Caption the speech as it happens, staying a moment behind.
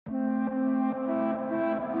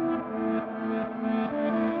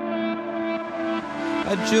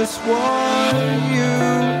I just want you.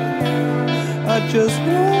 I just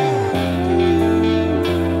want you.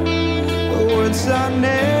 The words I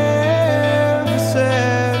never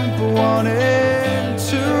said but wanted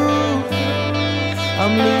to.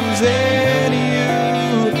 I'm losing you.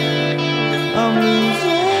 I'm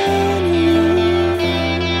losing you.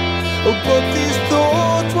 Oh, but these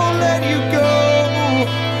thoughts won't let you go.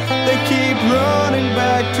 They keep running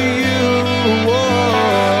back to you. Whoa.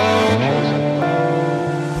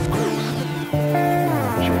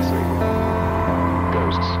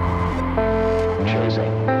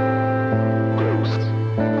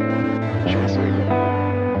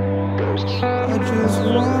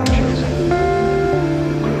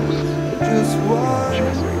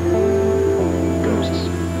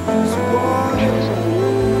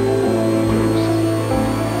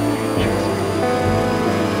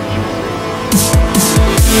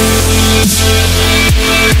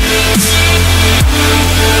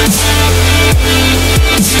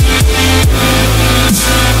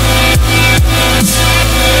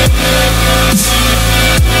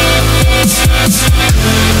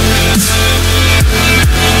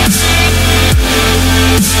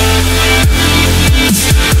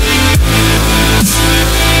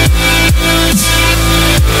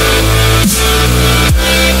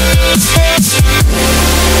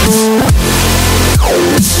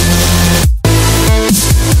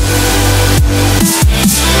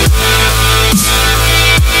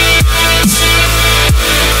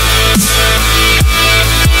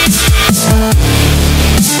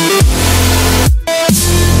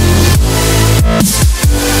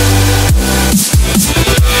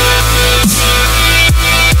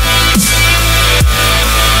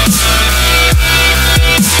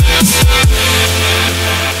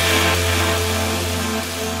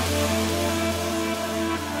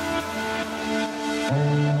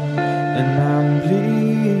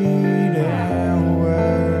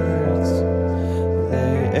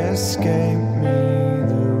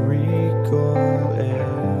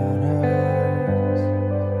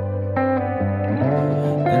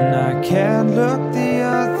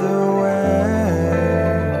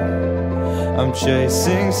 I'm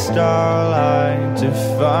chasing starlight to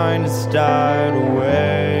find its died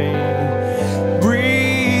away.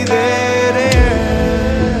 Breathe it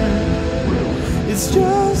in. It's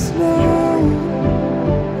just now.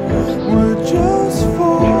 We're just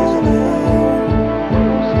falling,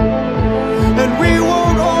 and we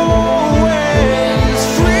won't always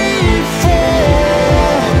free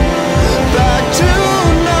fall back to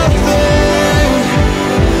nothing.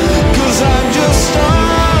 'Cause I'm just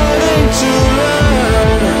starting to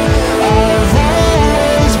learn. I've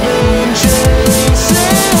always been chasing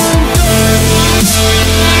ghosts.